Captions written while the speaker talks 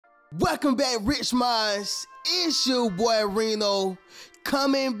Welcome back, Rich Minds. It's your boy Reno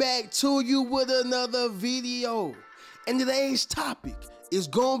coming back to you with another video. And today's topic is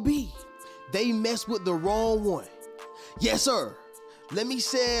gonna be they messed with the wrong one. Yes, sir. Let me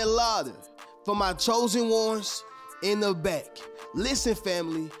say it louder for my chosen ones in the back. Listen,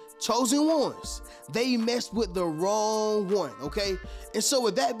 family, chosen ones, they messed with the wrong one, okay? And so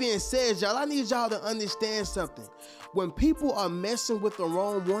with that being said, y'all, I need y'all to understand something. When people are messing with the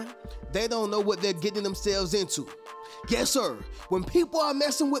wrong one, they don't know what they're getting themselves into. Yes, sir. When people are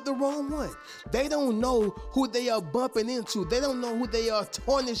messing with the wrong one, they don't know who they are bumping into. They don't know who they are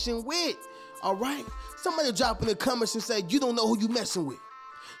tarnishing with, all right? Somebody drop in the comments and say, you don't know who you messing with.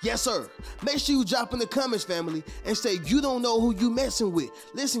 Yes, sir. Make sure you drop in the comments, family, and say you don't know who you messing with.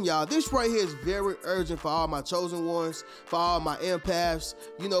 Listen, y'all, this right here is very urgent for all my chosen ones, for all my empaths,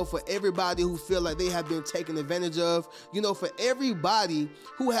 for everybody who feel like they have been taken advantage of, for everybody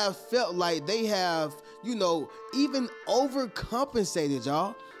who have felt like they have, even overcompensated,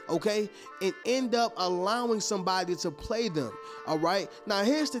 y'all. Okay, and end up allowing somebody to play them. All right, now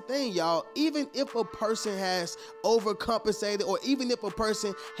here's the thing, y'all. Even if a person has overcompensated, or even if a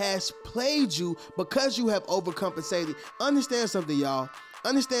person has played you because you have overcompensated, understand something, y'all.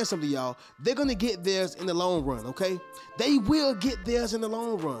 Understand something, y'all. They're gonna get theirs in the long run, okay? They will get theirs in the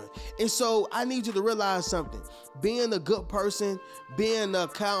long run. And so I need you to realize something. Being a good person, being a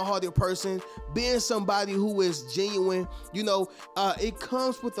kind-hearted person, being somebody who is genuine, it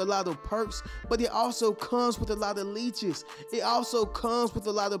comes with a lot of perks, but it also comes with a lot of leeches. It also comes with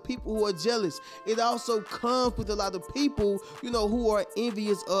a lot of people who are jealous. It also comes with a lot of people, who are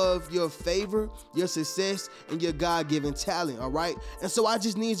envious of your favor, your success, and your God-given talent, all right? And so I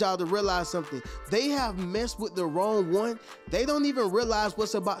just need y'all to realize something. They have messed with the wrong one. They don't even realize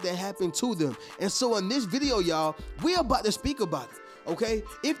what's about to happen to them. And so in this video, y'all, we're about to speak about it, okay?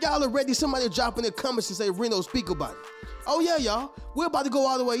 If y'all are ready, somebody drop in the comments and say, Reno, speak about it. Oh yeah, y'all, we're about to go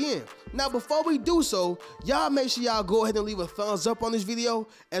all the way in. Now, before we do so, y'all make sure y'all go ahead and leave a thumbs up on this video,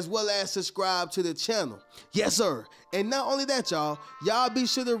 as well as subscribe to the channel. Yes, sir. And not only that, y'all be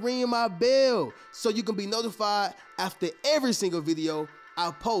sure to ring my bell so you can be notified after every single video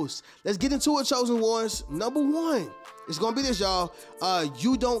I post. Let's get into it, chosen ones. Number one, it's gonna be this, y'all.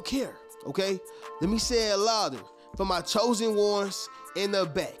 You don't care, okay? Let me say it louder for my chosen ones in the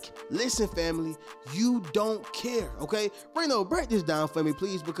back. Listen, family, you don't care, okay? Reno, break this down for me,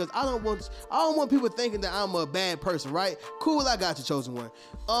 please, because I don't want people thinking that I'm a bad person, right? Cool, I got you, chosen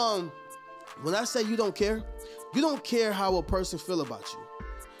one. When I say you don't care how a person feel about you.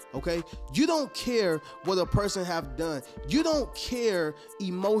 Okay, you don't care what a person have done. You don't care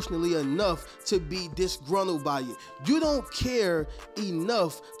emotionally enough to be disgruntled by it. You don't care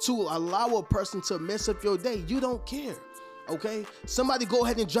enough to allow a person to mess up your day. You don't care. Okay, somebody go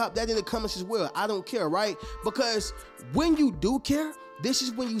ahead and drop that in the comments as well. I don't care, right? Because when you do care, this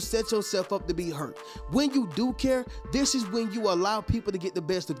is when you set yourself up to be hurt. When you do care, this is when you allow people to get the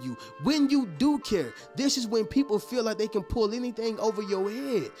best of you. When you do care, this is when people feel like they can pull anything over your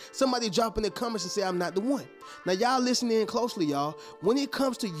head. Somebody drop in the comments and say, I'm not the one. Now, y'all listen in closely, y'all. When it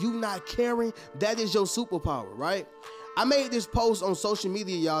comes to you not caring, that is your superpower, right? I made this post on social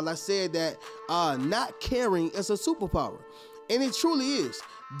media, y'all. I said that not caring is a superpower. And it truly is.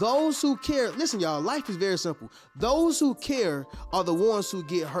 Those who care, listen, y'all, life is very simple. Those who care are the ones who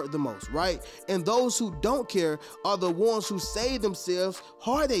get hurt the most, right? And those who don't care are the ones who save themselves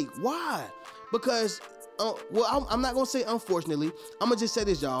heartache. Why? Because, I'm not going to say unfortunately. I'm going to just say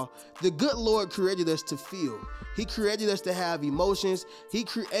this, y'all. The good Lord created us to feel. He created us to have emotions. He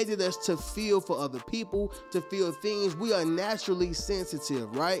created us to feel for other people, to feel things. We are naturally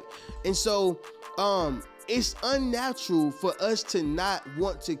sensitive, right? And so, it's unnatural for us to not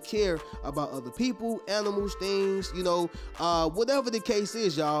want to care about other people, animals, things, whatever the case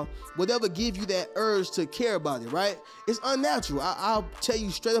is, y'all, whatever gives you that urge to care about it, right? It's unnatural. I'll tell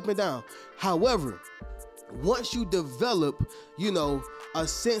you straight up and down. However, once you develop, a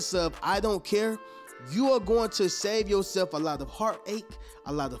sense of I don't care, you are going to save yourself a lot of heartache,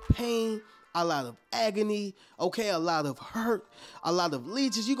 a lot of pain, a lot of agony, okay, a lot of hurt, a lot of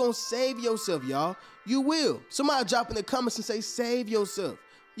leeches. You're going to save yourself, y'all. You will. Somebody drop in the comments and say, save yourself.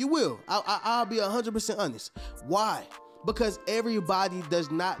 You will. I'll be 100% honest. Why? Because everybody does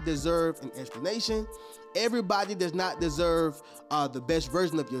not deserve an explanation. Everybody does not deserve the best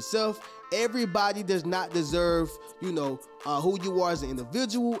version of yourself. Everybody does not deserve, who you are as an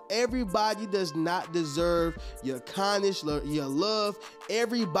individual. Everybody does not deserve your kindness, your love.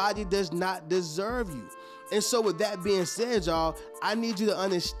 Everybody does not deserve you. And so with that being said, y'all, I need you to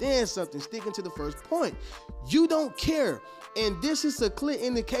understand something, sticking to the first point. You don't care And this is a clear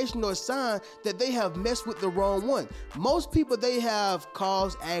indication or sign that they have messed with the wrong one. Most people they have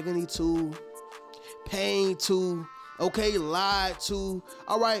caused agony to, pain to, okay, lied to,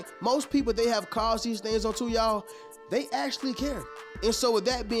 all right? Most people they have caused these things onto, y'all, they actually care. And so with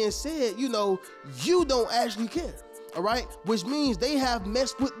that being said, you know, you don't actually care, all right? Which means they have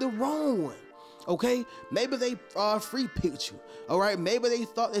messed with the wrong one. Okay, maybe they free picked you. All right, maybe they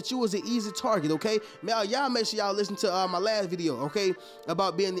thought that you was an easy target. Okay, now y'all make sure y'all listen to my last video, okay,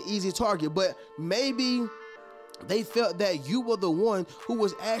 about being the easy target. But maybe they felt that you were the one who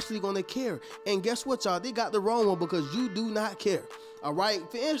was actually going to care. And guess what, y'all? They got the wrong one because you do not care. All right,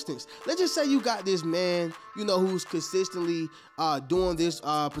 for instance, let's just say you got this man, you know, who's consistently doing this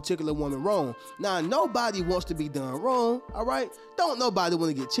particular woman wrong. Now, nobody wants to be done wrong, all right? Don't nobody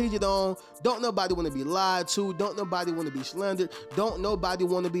want to get cheated on. Don't nobody want to be lied to. Don't nobody want to be slandered. Don't nobody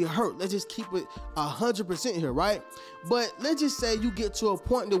want to be hurt. Let's just keep it 100% here, right? But let's just say you get to a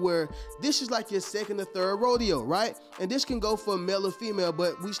point to where this is like your second or third rodeo, right? And this can go for male or female,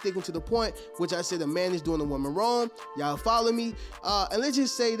 but we sticking to the point, which I said a man is doing a woman wrong. Y'all follow me? And let's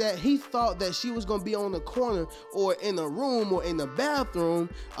just say that he thought that she was gonna be on the corner or in a room or in the bathroom,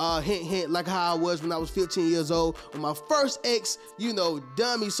 hint, hint, like how I was when I was 15 years old when my first ex, you know,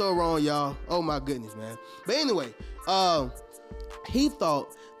 done me so wrong, y'all. Oh my goodness, man. But anyway, he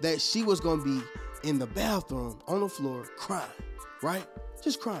thought that she was gonna be in the bathroom on the floor crying, right?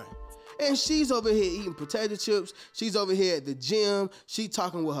 Just crying. And she's over here eating potato chips. She's over here at the gym. She's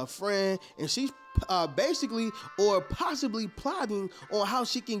talking with her friend, and she's basically or possibly plotting on how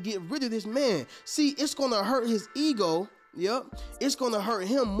she can get rid of this man. See, it's gonna hurt his ego. Yep, it's gonna hurt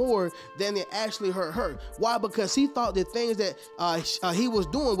him more than it actually hurt her. Why? Because he thought the things that he was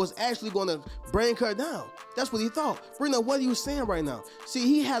doing was actually gonna bring her down. That's what he thought. Brenda, what are you saying right now? See,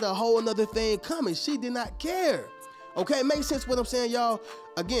 he had a whole another thing coming. She did not care. Okay, makes sense what I'm saying, y'all.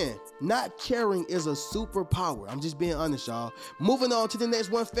 Again, not caring is a superpower. I'm just being honest, y'all. Moving on to the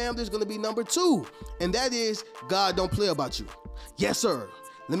next one, family, is gonna be number 2, and that is God don't play about you. Yes, sir.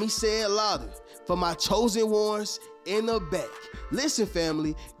 Let me say it louder for my chosen ones in the back. Listen,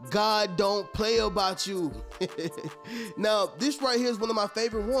 family, God don't play about you. Now, this right here is one of my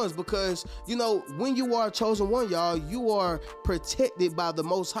favorite ones because, you know, when you are a chosen one, y'all, you are protected by the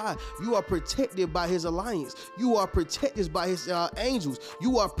Most High. You are protected by His alliance. You are protected by His angels.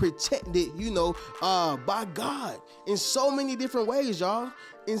 You are protected, you know, by God in so many different ways, y'all.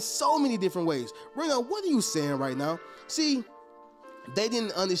 In so many different ways. Reno, what are you saying right now? See, they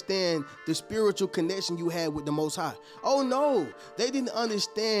didn't understand the spiritual connection you had with the Most High. Oh no, they didn't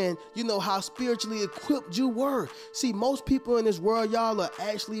understand, you know, how spiritually equipped you were. See, most people in this world, y'all, are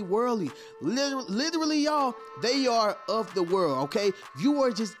actually worldly. Literally, y'all, they are of the world, okay? You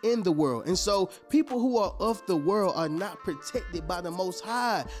are just in the world. And so people who are of the world are not protected by the Most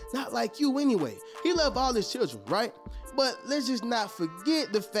High. Not like you anyway. He loved all His children, right? But let's just not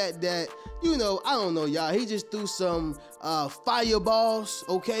forget the fact that, you know, I don't know, y'all, he just threw some fireballs,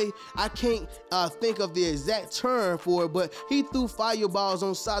 okay? I can't think of the exact term for it, but he threw fireballs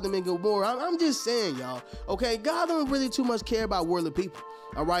on Sodom and Gomorrah. I'm just saying, y'all, okay? God don't really too much care about worldly people,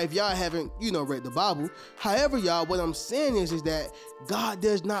 all right? If y'all haven't, you know, read the Bible. However, y'all, what I'm saying is that God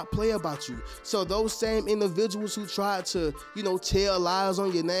does not play about you. So those same individuals who tried to, you know, tell lies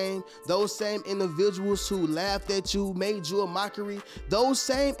on your name, those same individuals who laughed at you, made you a mockery, those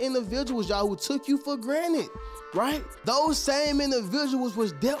same individuals, y'all, who took you for granted, right? Those same individuals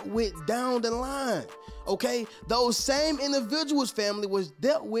was dealt with down the line, okay? Those same individuals, family, was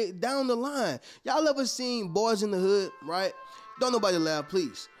dealt with down the line. Y'all ever seen Boys in the Hood, right? Don't nobody laugh,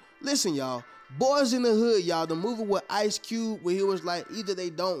 please. Listen, y'all. Boys in the Hood, y'all, the movie with Ice Cube, where he was like, either they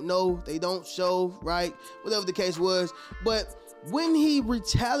don't know, they don't show, right? Whatever the case was. But when he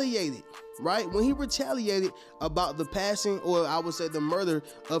retaliated, right? When he retaliated about the passing, or I would say the murder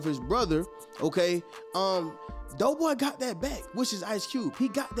of his brother, okay? Doughboy got that back, which is Ice Cube. He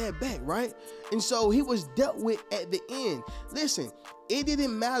got that back, right? And so he was dealt with at the end. Listen, it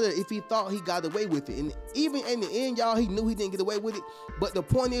didn't matter if he thought he got away with it. And even in the end, y'all, he knew he didn't get away with it. But the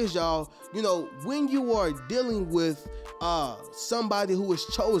point is, y'all, you know, when you are dealing with somebody who is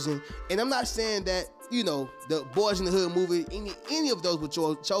chosen, and I'm not saying that, you know, the Boys in the Hood movie, any of those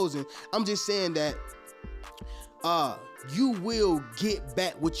were chosen. I'm just saying that you will get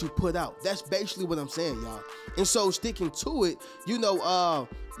back what you put out. That's basically what I'm saying, y'all. And so sticking to it, you know,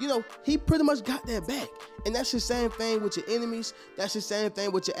 he pretty much got that back. And that's the same thing with your enemies. That's the same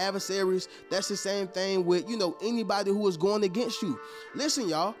thing with your adversaries. That's the same thing with, you know, anybody who is going against you. Listen,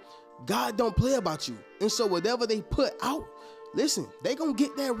 y'all, God don't play about you. And so whatever they put out, listen, they gonna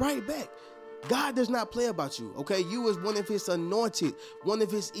get that right back. God does not play about you, okay? You is one of his anointed, one of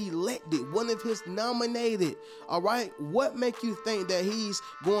his elected, one of his nominated, all right? What make you think that he's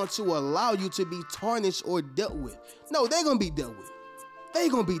going to allow you to be tarnished or dealt with? No, they're going to be dealt with. They're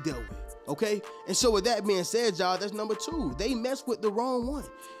going to be dealt with. Okay, and so with that being said, y'all, that's number 2. They mess with the wrong one,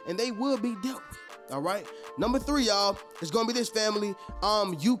 and they will be dealt with. All right. Number 3, y'all, it's gonna be this, family.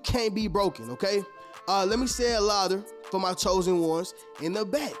 You can't be broken. Okay. Let me say it louder for my chosen ones in the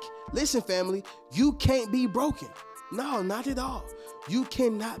back. Listen, family, you can't be broken. No, not at all. You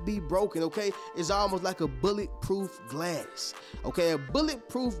cannot be broken, okay? It's almost like a bulletproof glass, okay? A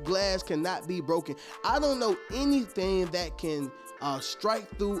bulletproof glass cannot be broken. I don't know anything that can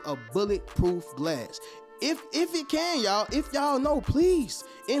strike through a bulletproof glass. If it can, y'all, if y'all know, please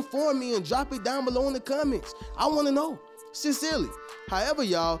inform me and drop it down below in the comments. I want to know, sincerely. However,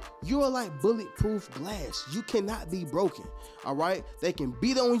 y'all, you are like bulletproof glass. You cannot be broken, all right? They can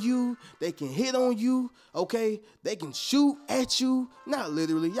beat on you. They can hit on you, okay? They can shoot at you. Not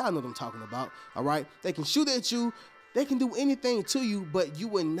literally. Y'all know what I'm talking about, all right? They can shoot at you. They can do anything to you, but you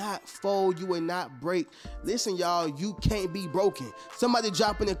will not fold. You will not break. Listen, y'all, you can't be broken. Somebody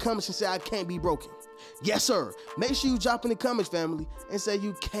drop in the comments and say, I can't be broken. Yes, sir. Make sure you drop in the comments, family, and say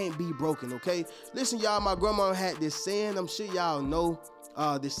you can't be broken, okay? Listen, y'all, my grandma had this saying. I'm sure y'all know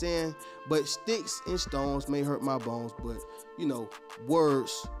this saying, but sticks and stones may hurt my bones, but, you know,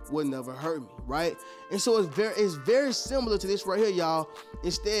 words will never hurt me, right? And so it's very similar to this right here, y'all.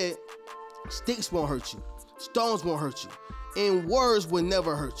 Instead, sticks won't hurt you. Stones won't hurt you, and words will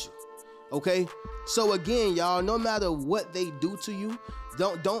never hurt you. Okay, so again, y'all, no matter what they do to you,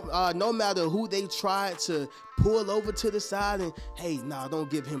 no matter who they try to pull over to the side and, hey, nah, don't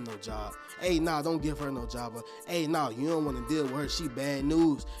give him no job. Hey, nah, don't give her no job. Or, hey, nah, you don't want to deal with her. She bad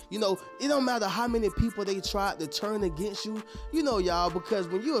news. You know, it don't matter how many people they try to turn against you, you know, y'all, because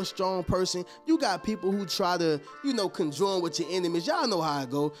when you're a strong person, you got people who try to, you know, conjoin with your enemies. Y'all know how it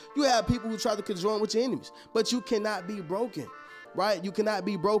go. You have people who try to conjoin with your enemies, but you cannot be broken. Right? You cannot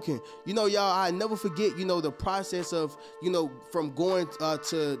be broken. You know, y'all, I never forget, you know, the process of, you know, from going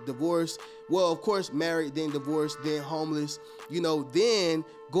to divorce. Well, of course, married, then divorced, then homeless, you know, then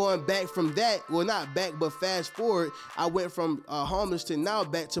going back from that, well, not back, but fast forward, I went from homeless to now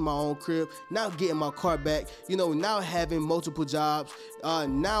back to my own crib, now getting my car back, you know, now having multiple jobs,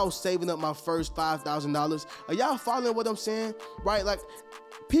 now saving up my first $5,000. Are y'all following what I'm saying? Right? Like,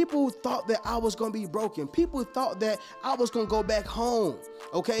 people thought that I was going to be broken. People thought that I was going to go back home,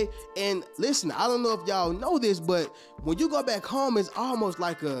 okay? And listen, I don't know if y'all know this, but when you go back home, it's almost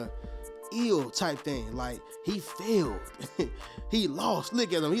like a ill type thing. Like, he failed. He lost.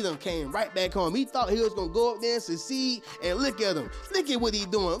 Look at him. He done came right back home. He thought he was going to go up there and succeed, and look at him. Look at what he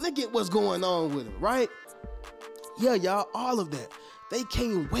doing. Look at what's going on with him, right? Yeah, y'all, all of that. They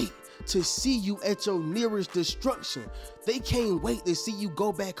can't wait to see you at your nearest destruction. They can't wait to see you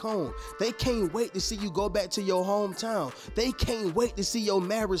go back home. They can't wait to see you go back to your hometown. They can't wait to see your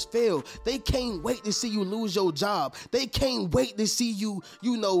marriage fail. They can't wait to see you lose your job. They can't wait to see you,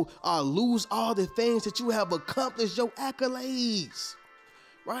 you know, lose all the things that you have accomplished, your accolades,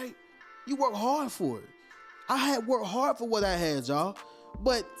 right? You work hard for it. I had worked hard for what I had, y'all,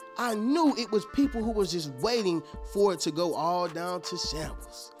 but I knew it was people who was just waiting for it to go all down to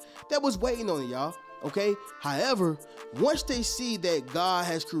shambles. That was waiting on it, y'all, okay? However, once they see that God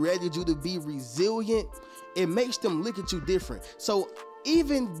has created you to be resilient, it makes them look at you different. So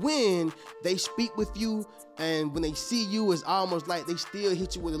even when they speak with you and when they see you, it's almost like they still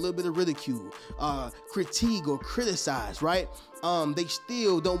hit you with a little bit of ridicule, critique or criticize, right? They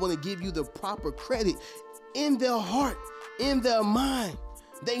still don't want to give you the proper credit. In their heart, in their mind,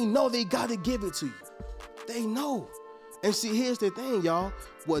 they know they got to give it to you. They know. And see, here's the thing, y'all.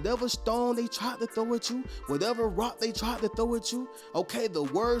 Whatever stone they tried to throw at you, whatever rock they tried to throw at you, okay, the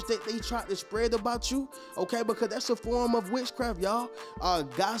words that they tried to spread about you, okay, because that's a form of witchcraft, y'all.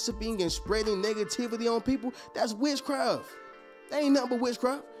 Gossiping and spreading negativity on people, that's witchcraft. That ain't nothing but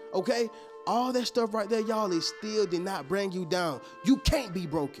witchcraft, okay? All that stuff right there, y'all, it still did not bring you down. You can't be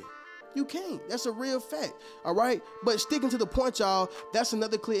broken. You can't. That's a real fact, all right? But sticking to the point, y'all, that's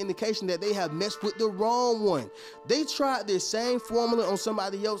another clear indication that they have messed with the wrong one. They tried this same formula on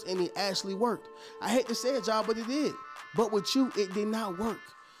somebody else, and it actually worked. I hate to say it, y'all, but it did. But with you, it did not work,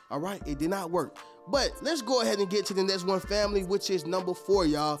 all right? It did not work. But let's go ahead and get to the next one, family, which is number 4,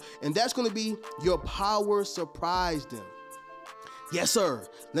 y'all, and that's going to be your power surprised them. Yes, sir.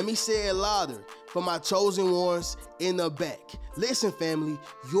 Let me say it louder for my chosen ones in the back. Listen, family,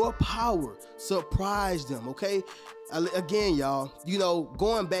 your power surprised them, okay? Again, y'all, you know,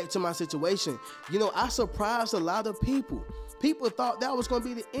 going back to my situation, you know, I surprised a lot of people. People thought that was going to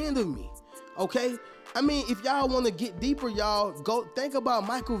be the end of me. okay? I mean, if y'all want to get deeper, y'all, go think about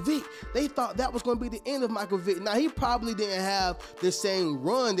Michael Vick. They thought that was going to be the end of Michael Vick. Now, he probably didn't have the same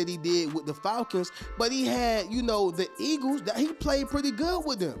run that he did with the Falcons, but he had, you know, the Eagles. That he played pretty good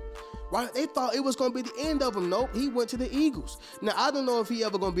with them, right? They thought it was going to be the end of him. Nope, he went to the Eagles. Now, I don't know if he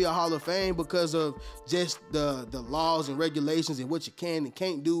ever going to be a Hall of Fame because of just the laws and regulations and what you can and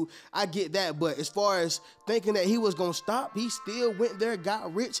can't do. I get that, but as far as thinking that he was going to stop, he still went there,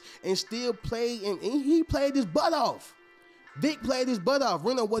 got rich, and still played, and he played his butt off. Vick played his butt off.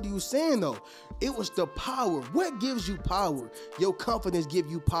 Reno, what are you saying though? It was the power. What gives you power? Your confidence give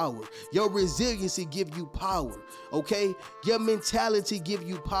you power. Your resiliency give you power, okay? Your mentality give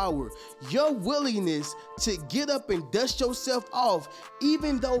you power. Your willingness to get up and dust yourself off,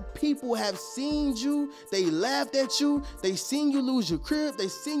 even though people have seen you, they laughed at you, they seen you lose your crib, they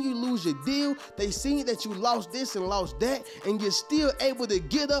seen you lose your deal, they seen that you lost this and lost that, and you're still able to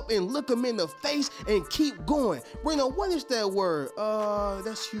get up and look them in the face and keep going. Reno, what is that word?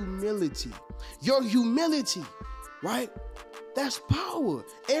 That's humility. Your humility, right? That's power.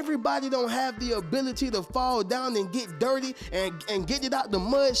 Everybody don't have the ability to fall down and get dirty and get it out the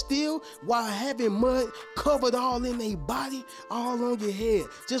mud still while having mud covered all in their body, all on your head.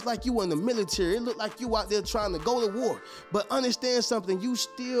 Just like you in the military. It looked like you out there trying to go to war. But understand something, you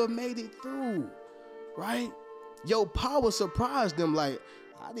still made it through, right? Your power surprised them like,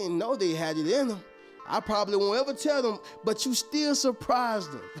 I didn't know they had it in them. I probably won't ever tell them, but you still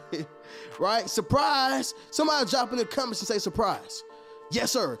surprised them, right? Surprise. Somebody drop in the comments and say surprise.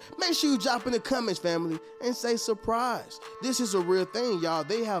 Yes, sir. Make sure you drop in the comments, family, and say surprise. This is a real thing, y'all.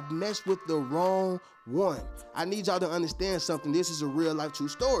 They have messed with the wrong one. I need y'all to understand something. This is a real life true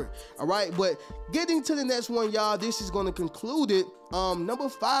story, all right? But getting to the next one, y'all, this is going to conclude it. Number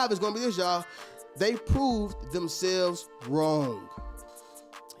 5 is going to be this, y'all. They proved themselves wrong.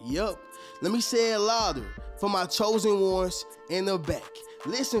 Yep. Let me say it louder for my chosen ones in the back.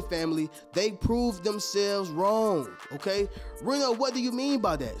 Listen, family, they proved themselves wrong, okay? Reno, what do you mean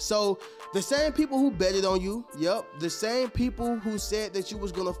by that? So the same people who betted on you, yep, the same people who said that you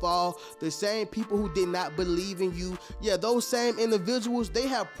was gonna fall, the same people who did not believe in you, yeah, those same individuals, they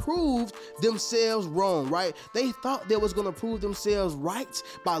have proved themselves wrong, right? They thought they was gonna prove themselves right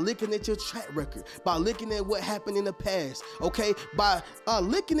by looking at your track record, by looking at what happened in the past, okay? By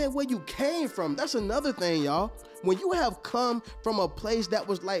looking at where you came from. That's another thing, y'all. When you have come from a place that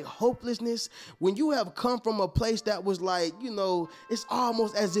was like hopelessness, when you have come from a place that was like, you know, it's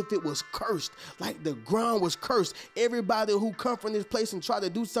almost as if it was cursed, like the ground was cursed. Everybody who come from this place and try to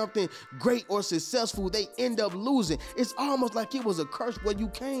do something great or successful, they end up losing. It's almost like it was a curse where you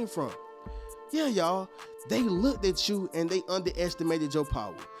came from. Yeah, y'all, they looked at you and they underestimated your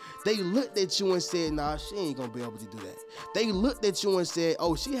power. They looked at you and said, nah, she ain't gonna be able to do that. They looked at you and said,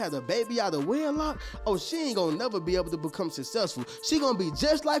 oh, she had a baby out of wedlock. Oh, she ain't gonna never be able to become successful. She gonna be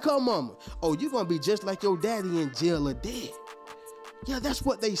just like her mama. Oh, you gonna be just like your daddy in jail or dead. Yeah, that's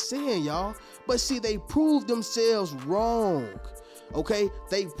what they saying, y'all. But see, they proved themselves wrong, okay?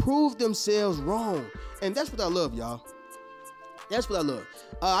 They proved themselves wrong. And that's what I love, y'all. That's what I love.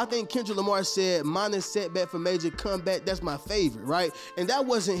 I think Kendrick Lamar said, minor setback for major comeback. That's my favorite, right? And that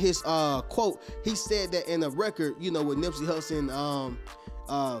wasn't his quote. He said that in a record, you know, with Nipsey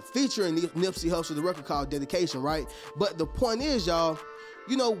Hussle, featuring Nipsey Hussle, the record called Dedication, right? But the point is, y'all,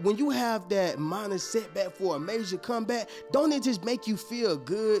 you know, when you have that minor setback for a major comeback, don't it just make you feel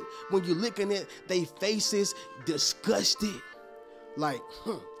good when you're looking at their faces disgusted? Like,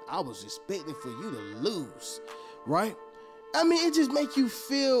 I was expecting for you to lose, right? I mean, it just make you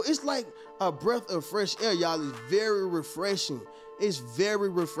feel, it's like a breath of fresh air, y'all. It's very refreshing. It's very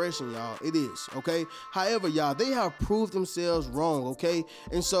refreshing, y'all. It is, okay? However, y'all, they have proved themselves wrong, okay?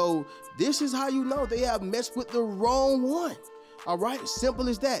 And so this is how you know they have messed with the wrong one. All right, simple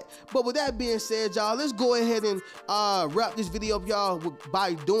as that. But with that being said, y'all, let's go ahead and wrap this video up, y'all,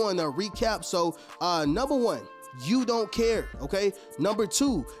 by doing a recap. So, number 1, you don't care, okay? Number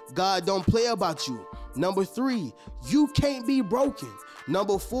 2, God don't play about you. Number 3, you can't be broken.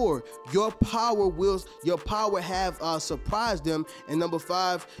 Number 4, your power have surprised them. And number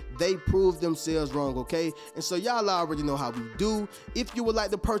 5, they proved themselves wrong, okay? And so y'all already know how we do. If you would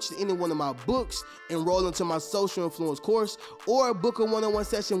like to purchase any one of my books, enroll into my social influence course, or book a one-on-one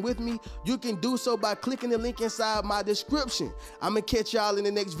session with me, you can do so by clicking the link inside my description. I'm gonna catch y'all in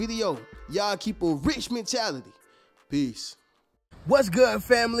the next video. Y'all keep a rich mentality. Peace. What's good,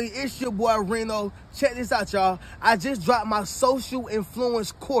 family? It's your boy Reno. Check this out, y'all. I just dropped my social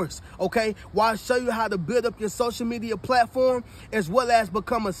influence course, okay? Where I show you how to build up your social media platform as well as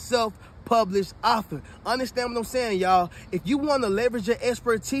become a self published author. Understand what I'm saying, y'all? If you want to leverage your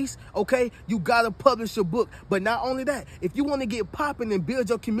expertise, okay, you got to publish your book. But not only that, if you want to get popping and build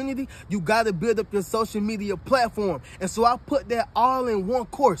your community, you got to build up your social media platform. And so I put that all in one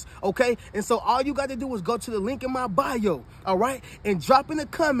course, okay? And so all you got to do is go to the link in my bio, all right? And drop in the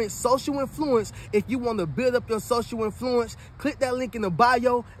comments, social influence. If you want to build up your social influence, click that link in the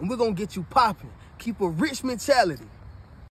bio and we're going to get you popping. Keep a rich mentality.